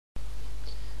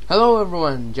Hello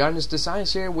everyone,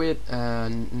 JonjassDesigns here with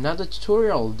another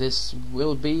tutorial. This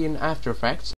will be in After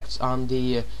Effects on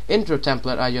the intro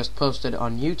template I just posted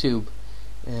on YouTube.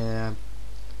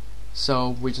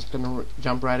 So we're just gonna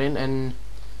jump right in, and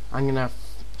I'm gonna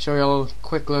show you a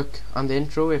quick look on the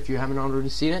intro. If you haven't already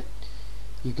seen it,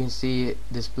 you can see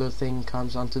this blue thing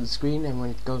comes onto the screen, and when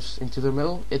it goes into the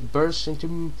middle, it bursts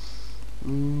into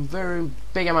very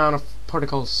big amount of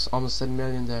particles, almost a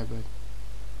million there, but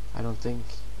I don't think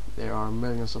there are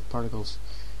millions of particles.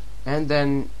 And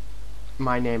then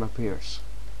my name appears.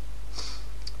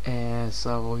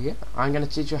 So yeah, I'm gonna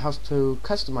teach you how to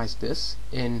customize this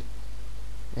in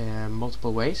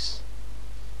multiple ways.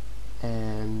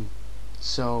 And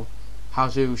so how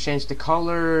to change the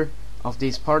color of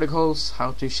these particles,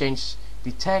 how to change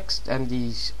the text and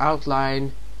the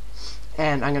outline,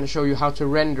 and I'm gonna show you how to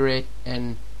render it,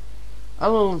 and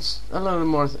a little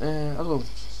more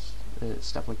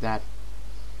stuff like that.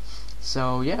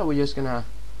 So yeah, we're just gonna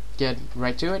get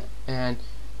right to it. And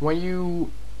when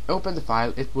you open the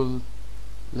file, it will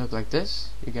look like this.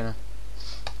 You're gonna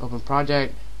open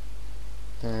project,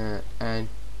 and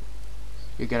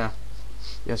you're gonna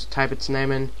just type its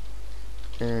name in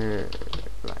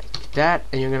like that,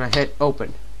 and you're gonna hit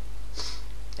open.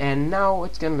 And now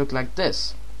it's gonna look like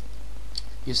this.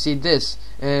 You see this.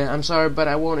 I'm sorry, but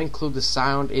I won't include the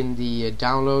sound in the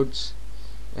downloads,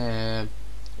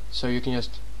 so you can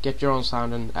just get your own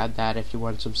sound and add that if you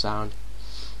want some sound.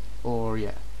 Or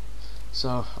yeah,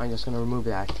 so I'm just gonna remove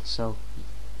that so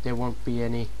there won't be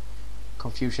any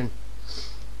confusion.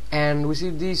 And we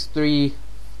see these three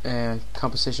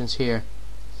compositions here.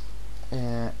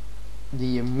 The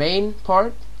main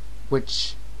part,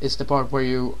 which is the part where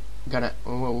you're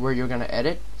gonna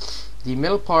edit. The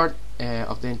middle part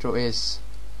of the intro is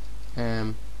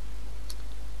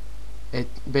it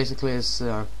basically is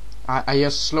I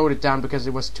just slowed it down because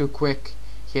it was too quick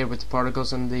here with the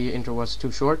particles, and the intro was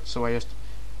too short, so I just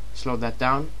slowed that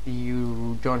down.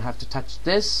 You don't have to touch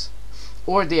this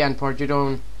or the end part. You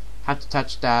don't have to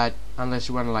touch that unless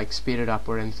you want to like speed it up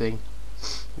or anything,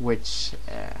 which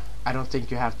I don't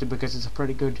think you have to, because it's a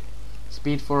pretty good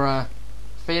speed for a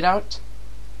fade out.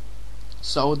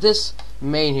 So this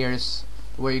main here is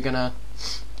where you're gonna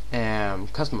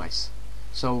customize.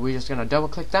 So we're just gonna double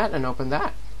click that and open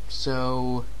that.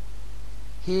 So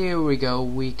here we go.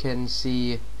 We can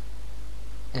see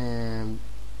we're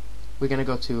gonna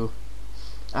go to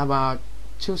about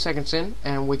 2 seconds in,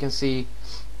 and we can see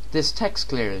this text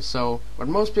clearly. So what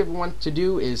most people want to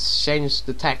do is change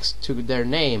the text to their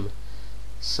name.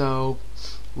 So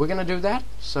we're gonna do that.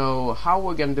 So how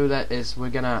we're gonna do that is we're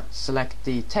gonna select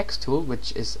the text tool,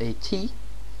 which is a T.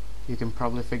 You can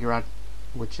probably figure out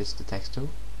which is the text tool.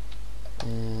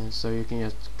 So you can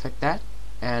just click that,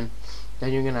 and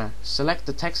then you're gonna select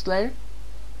the text layer,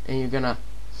 and you're gonna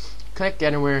click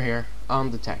anywhere here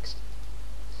on the text.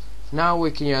 Now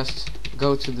we can just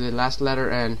go to the last letter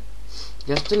and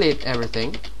just delete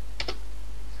everything,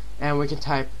 and we can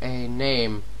type a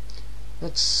name.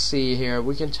 Let's see here,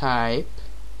 we can type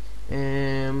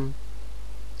well,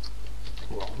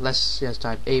 let's just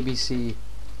type ABC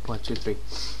 1 2 3.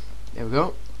 There we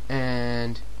go.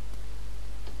 And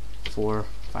 4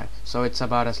 5, so it's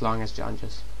about as long as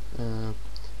Jonjass.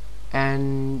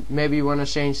 And maybe you want to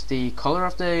change the color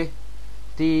of the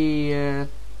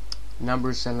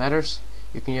numbers and letters.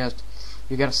 You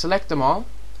gotta select them all.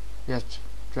 Just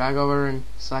drag over and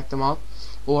select them all,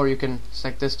 or you can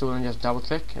select this tool and just double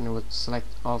click, and it would select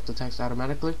all of the text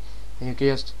automatically. And you can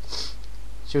just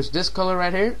choose this color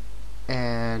right here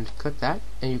and click that,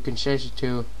 and you can change it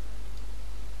to,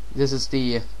 this is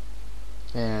the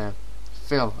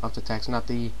fill of the text, not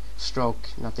the stroke,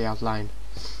 not the outline.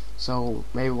 So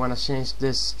maybe we want to change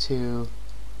this to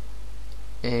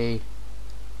a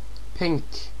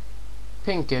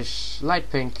pinkish,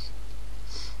 light pink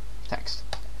text.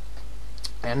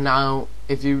 And now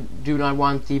if you do not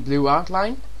want the blue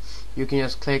outline, you can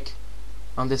just click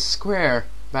on this square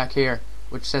back here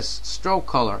which says stroke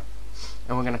color,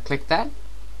 and we're gonna click that,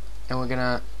 and we're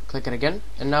gonna click it again,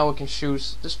 and now we can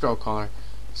choose the stroke color.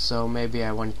 So maybe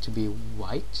I want it to be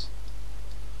white.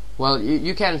 Well,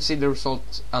 you can't see the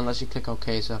result unless you click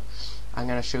OK, so I'm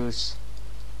gonna choose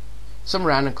some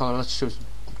random color. Let's choose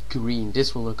green.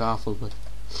 This will look awful, but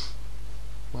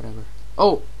whatever.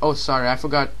 Oh, sorry, I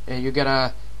forgot. You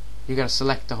gotta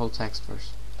select the whole text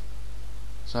first.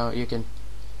 So you can.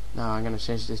 Now I'm gonna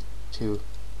change this to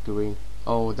green.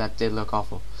 Oh, that did look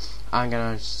awful. I'm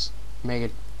gonna make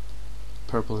it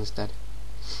purple instead,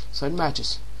 so it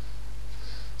matches.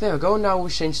 There we go. Now we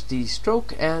changed the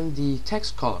stroke and the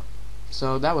text color.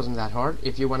 So that wasn't that hard.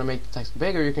 If you want to make the text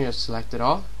bigger, you can just select it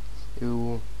all,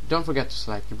 you don't forget to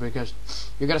select it, because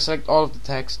you gotta select all of the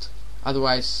text,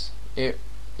 otherwise it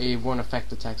won't affect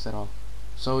the text at all.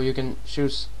 So you can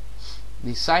choose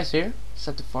the size here,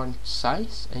 set the font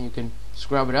size, and you can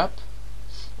scrub it up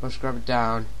or scrub it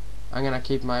down. I'm gonna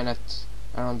keep mine at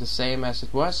around the same as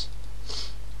it was,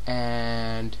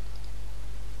 and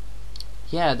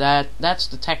yeah, that's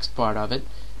the text part of it.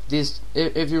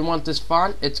 If you want this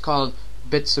font, it's called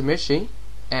Bitsumishii,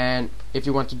 and if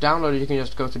you want to download it, you can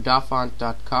just go to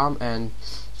dafont.com and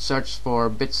search for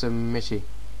Bitsumishii.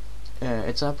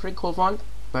 It's a pretty cool font,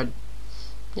 but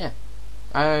yeah,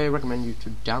 I recommend you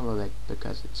to download it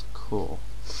because it's cool.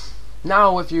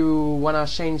 Now if you wanna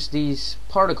change these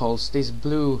particles, these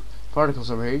blue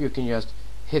particles over here, you can just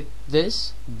hit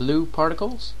this blue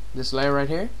particles, this layer right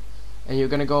here, and you're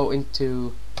gonna go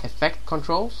into effect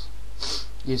controls.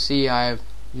 You see I've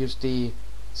used the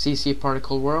CC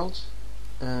particle world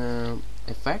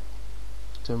effect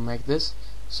to make this.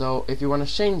 So if you want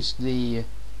to change the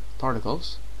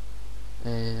particles,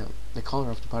 the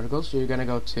color of the particles, you're gonna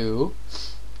go to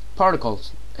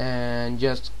particles and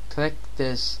just click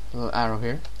this little arrow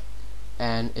here,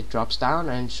 and it drops down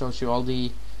and shows you all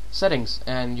the settings.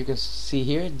 And you can see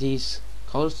here these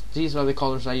colors. These are the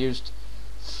colors I used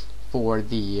for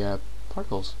the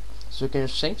particles. So you can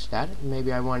just change that.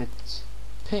 Maybe I want it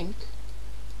pink.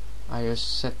 I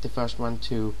just set the first one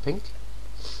to pink,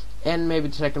 and maybe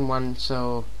the second one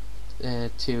to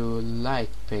light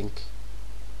pink.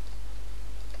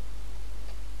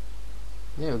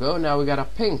 There we go. Now we got a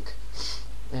pink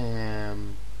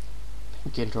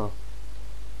intro.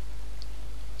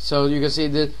 So you can see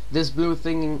that this blue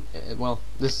thing,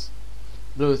 this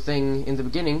blue thing in the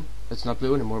beginning, it's not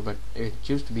blue anymore, but it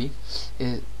used to be,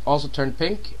 it also turned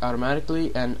pink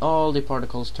automatically, and all the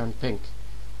particles turned pink.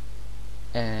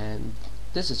 And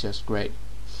this is just great.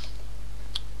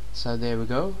 So there we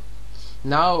go.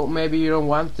 Now maybe you don't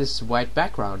want this white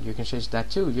background, you can change that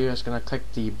too. You're just gonna click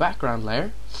the background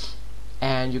layer,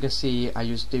 and you can see I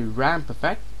used the ramp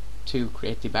effect to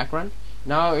create the background.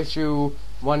 Now if you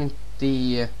want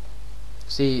the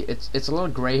see, it's a little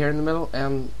gray here in the middle,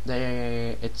 and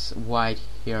it's white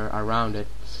here around it.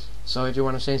 So if you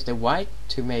want to change the white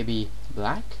to maybe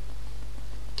black,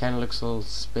 kind of looks a little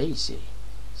spacey,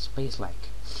 space-like,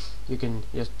 you can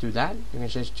just do that. You can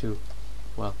change to,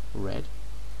 well, red,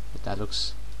 but that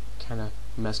looks kind of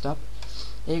messed up.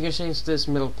 And you can change this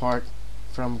middle part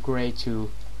from gray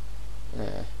to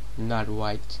not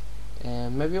white,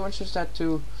 and maybe you want to change that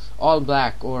to all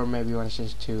black, or maybe you want to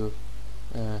change to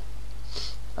a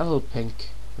little pink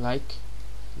like.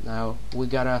 Now we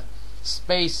got a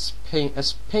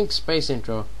pink space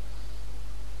intro.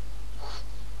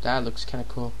 That looks kind of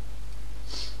cool,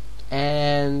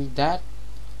 and that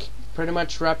pretty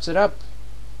much wraps it up.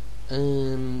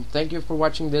 Thank you for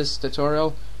watching this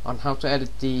tutorial on how to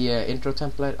edit the intro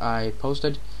template I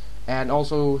posted, and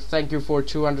also thank you for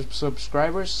 200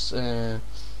 subscribers.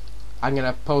 I'm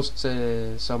gonna post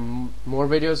some more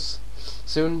videos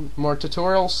soon, more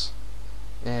tutorials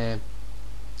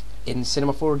in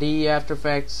Cinema 4D, After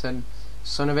Effects, and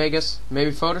Sony Vegas,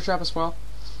 maybe Photoshop as well.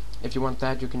 If you want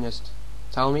that, you can just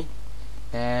tell me.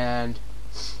 And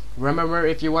remember,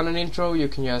 if you want an intro, you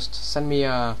can just send me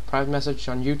a private message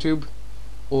on YouTube,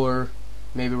 or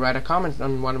maybe write a comment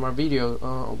on one of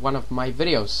my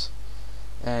videos.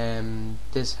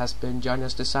 This has been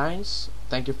JonjassDesigns.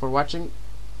 Thank you for watching.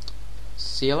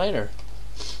 See you later.